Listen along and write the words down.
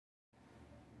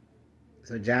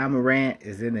So Ja Morant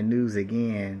is in the news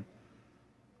again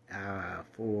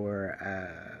for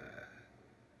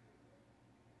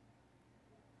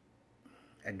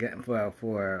again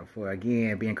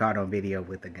being caught on video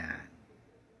with a gun.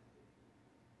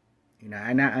 You know,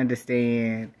 and I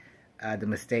understand the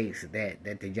mistakes that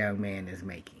the young man is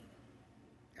making.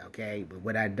 Okay, but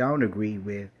what I don't agree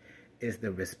with is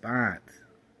the response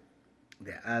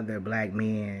that other black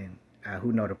men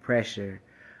who know the pressure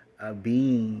of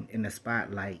being in the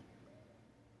spotlight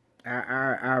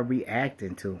are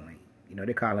reacting to him. You know,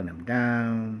 they're calling him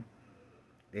dumb.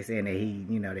 They're saying that he,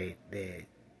 you know, that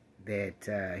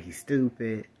he's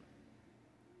stupid.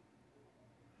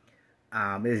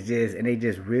 It's just, and they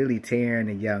just really tearing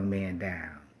the young man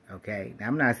down. Okay, now,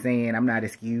 I'm not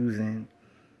excusing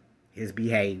his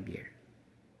behavior,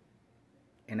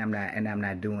 and I'm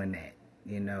not doing that.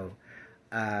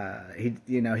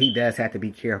 He does have to be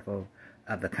careful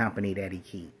of the company that he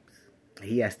keeps.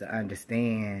 He has to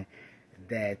understand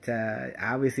that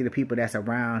obviously the people that's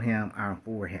around him aren't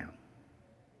for him.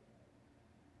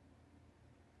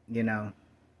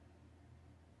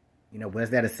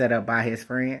 Was that a setup by his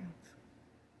friends?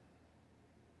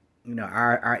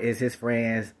 Is his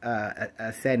friends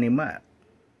setting him up?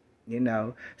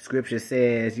 Scripture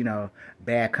says,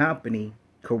 bad company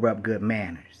corrupt good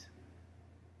manners.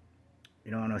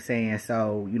 You know what I'm saying?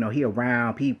 So, he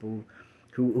around people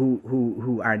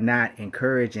who are not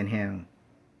encouraging him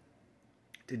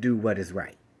to do what is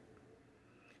right.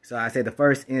 So I said the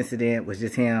first incident was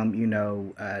just him,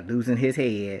 losing his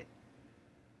head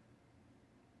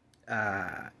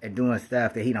and doing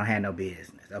stuff that he don't have no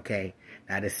business. Okay.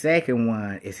 Now the second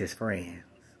one is his friends.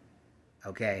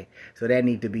 Okay. So that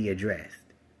need to be addressed.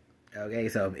 Okay.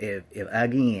 So if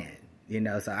again,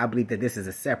 so I believe that this is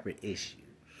a separate issue.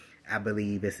 I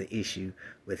believe it's an issue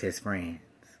with his friends.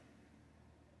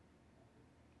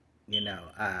 Ja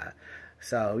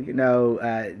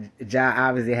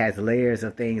obviously has layers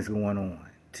of things going on.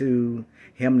 Two,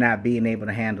 him not being able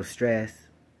to handle stress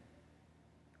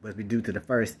was due to the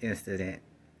first incident.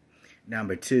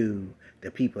 Number two,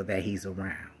 the people that he's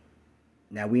around.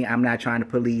 Now, I'm not trying to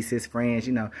police his friends.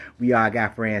 We all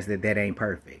got friends that ain't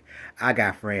perfect. I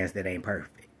got friends that ain't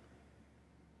perfect.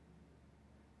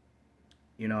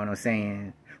 You know what I'm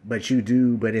saying? But you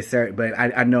do, but it's certain. But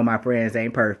I know my friends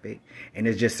ain't perfect, and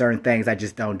there's just certain things I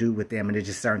just don't do with them, and there's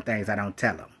just certain things I don't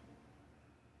tell them.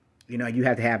 You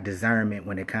have to have discernment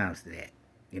when it comes to that.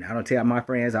 I don't tell my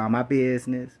friends all my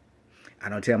business. I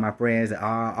don't tell my friends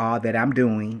all that I'm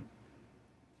doing.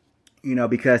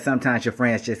 Because sometimes your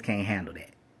friends just can't handle that.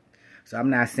 So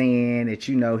I'm not saying that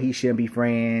he shouldn't be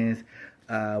friends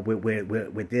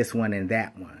with this one and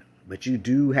that one, but you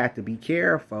do have to be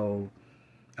careful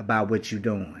about what you're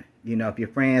doing. If your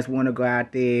friends want to go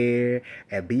out there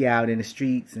and be out in the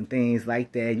streets and things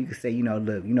like that, you can say,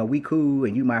 look, we cool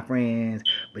and you my friends,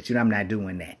 but I'm not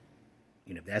doing that.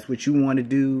 If that's what you want to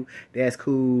do, that's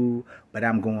cool, but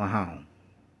I'm going home.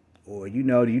 Or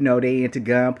they into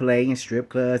gunplay and strip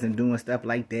clubs and doing stuff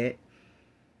like that.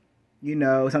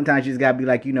 Sometimes you just gotta be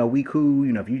like, we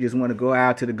cool. If you just want to go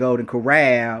out to the Golden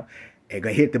Corral and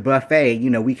go hit the buffet,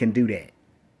 we can do that.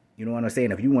 You know what I'm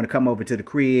saying? If you want to come over to the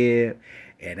crib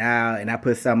and I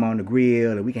put something on the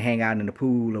grill and we can hang out in the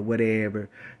pool or whatever,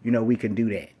 we can do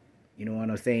that. You know what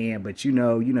I'm saying? But you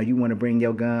want to bring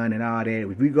your gun and all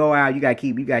that. If we go out, you gotta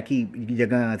keep your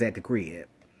guns at the crib.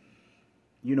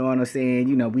 You know what I'm saying?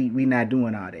 We not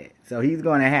doing all that. So he's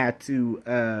gonna have to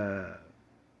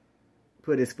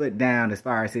put his foot down as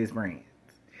far as his friends.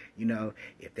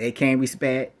 If they can't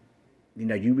respect,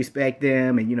 you respect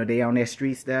them, and they on that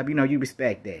street stuff. You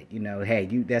respect that. Hey,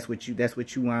 that's what you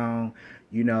want.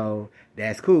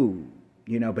 That's cool.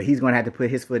 But he's gonna have to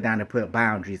put his foot down and put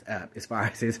boundaries up as far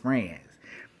as his friends.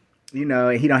 He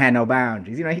don't have no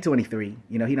boundaries. He's 23.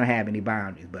 He don't have any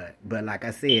boundaries. But like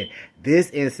I said, this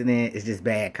incident is just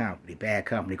bad company. Bad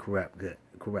company corrupt good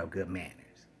manners.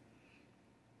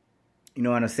 You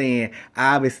know what I'm saying?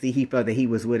 Obviously, he felt that he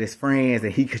was with his friends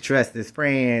and he could trust his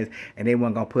friends and they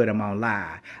weren't going to put him on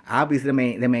live. Obviously,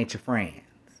 them ain't your friends.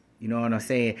 You know what I'm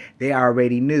saying? They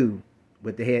already knew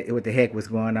what the heck was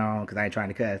going on, because I ain't trying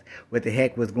to cuss, what the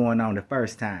heck was going on the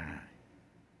first time.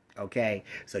 Okay?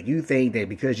 So you think that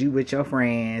because you with your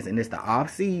friends and it's the off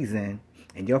season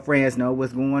and your friends know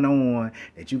what's going on,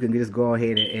 that you can just go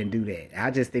ahead and do that.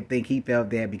 I just think he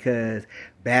felt that because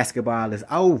basketball is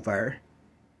over,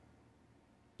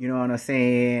 you know what I'm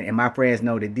saying, and my friends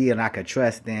know the deal and I could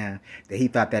trust them, that he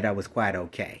thought that was quite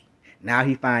okay. Now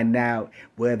he find out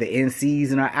whether in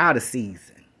season or out of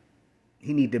season,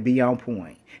 he need to be on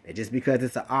point. That just because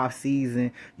it's an off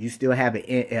season, you still have an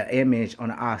image on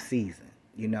the off season.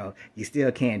 You know, you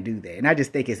still can't do that. And I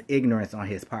just think it's ignorance on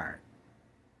his part.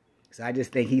 So I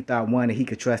just think he thought, one, that he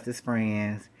could trust his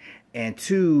friends. And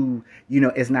two, you know,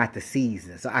 it's not the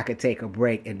season. So I could take a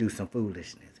break and do some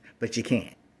foolishness. But you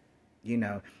can't. You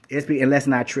know, and let's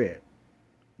not trip.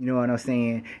 You know what I'm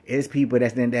saying? It's people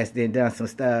that's then done some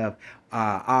stuff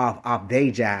off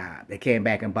their job that came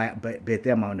back and bit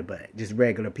them on the butt. Just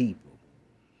regular people.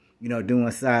 You know, doing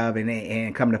stuff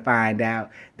and come to find out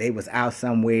they was out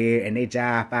somewhere and their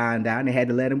job found out and they had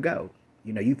to let them go.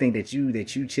 You know, you think that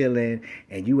you chilling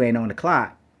and you ain't on the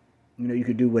clock. You know, you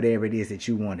can do whatever it is that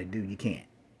you want to do. You can't.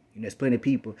 You know, there's plenty of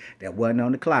people that wasn't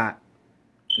on the clock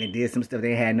and did some stuff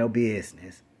they had no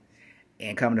business.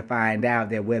 And come to find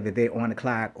out that whether they're on the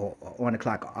clock or on the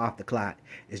clock or off the clock,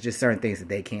 it's just certain things that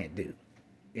they can't do.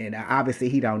 And obviously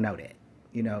he don't know that.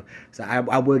 You know, so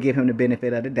I will give him the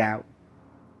benefit of the doubt.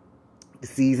 The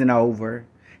season over.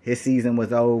 His season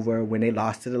was over when they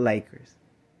lost to the Lakers.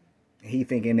 He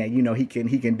thinking that, you know, he can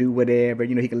do whatever,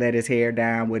 you know, he can let his hair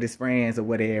down with his friends or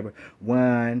whatever.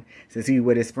 One, since he's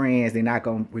with his friends, they're not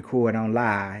going to record on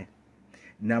live.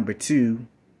 Number two,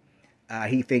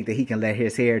 he think that he can let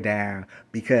his hair down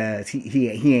because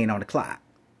he ain't on the clock.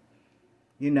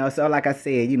 You know, so like I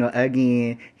said, you know,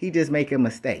 again, he just making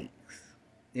mistakes.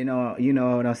 You know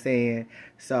what I'm saying?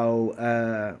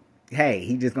 So, hey,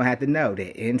 he just going to have to know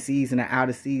that in season or out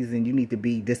of season, you need to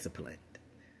be disciplined.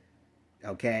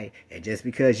 Okay, and just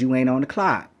because you ain't on the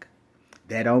clock,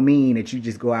 that don't mean that you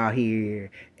just go out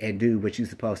here and do what you're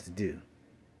supposed to do.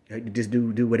 Just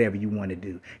do whatever you want to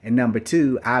do. And number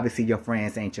two, obviously your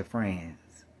friends ain't your friends.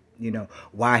 You know,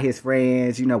 why his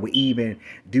friends, you know, would even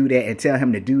do that and tell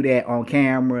him to do that on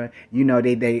camera, you know,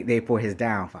 they for his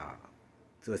downfall.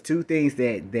 So it's two things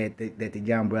that the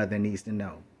young brother needs to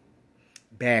know.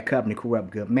 Bad company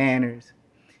corrupt good manners.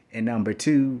 And number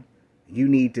two, you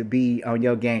need to be on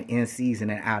your game in season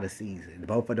and out of season.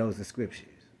 Both of those are scriptures.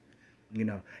 You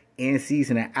know, in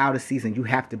season and out of season, you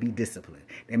have to be disciplined.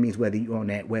 That means whether you on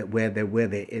that,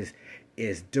 whether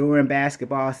it's during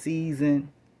basketball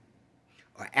season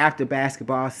or after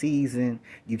basketball season,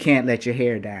 you can't let your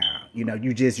hair down. You know,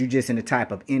 you're just in the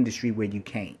type of industry where you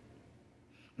can't.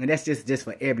 And that's just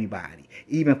for everybody,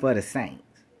 even for the saints.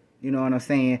 You know what I'm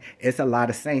saying? It's a lot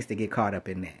of saints that get caught up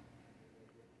in that.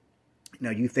 You know,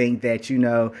 you think that, you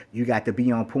know, you got to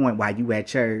be on point while you at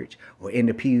church or in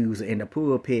the pews or in the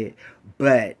pulpit.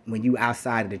 But when you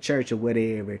outside of the church or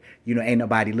whatever, you know, ain't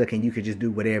nobody looking. You could just do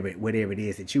whatever it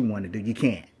is that you want to do. You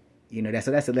can't. You know, that's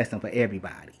a lesson for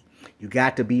everybody. You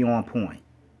got to be on point.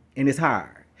 And it's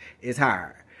hard. It's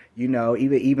hard. You know,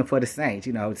 even for the saints,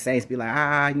 you know, the saints be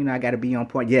like, you know, I got to be on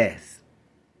point. Yes.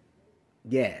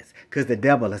 Yes. Because the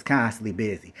devil is constantly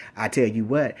busy. I tell you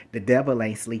what, the devil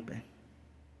ain't sleeping.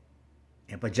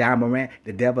 And for Ja Morant,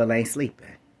 the devil ain't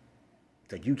sleeping.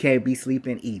 So you can't be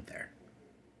sleeping either.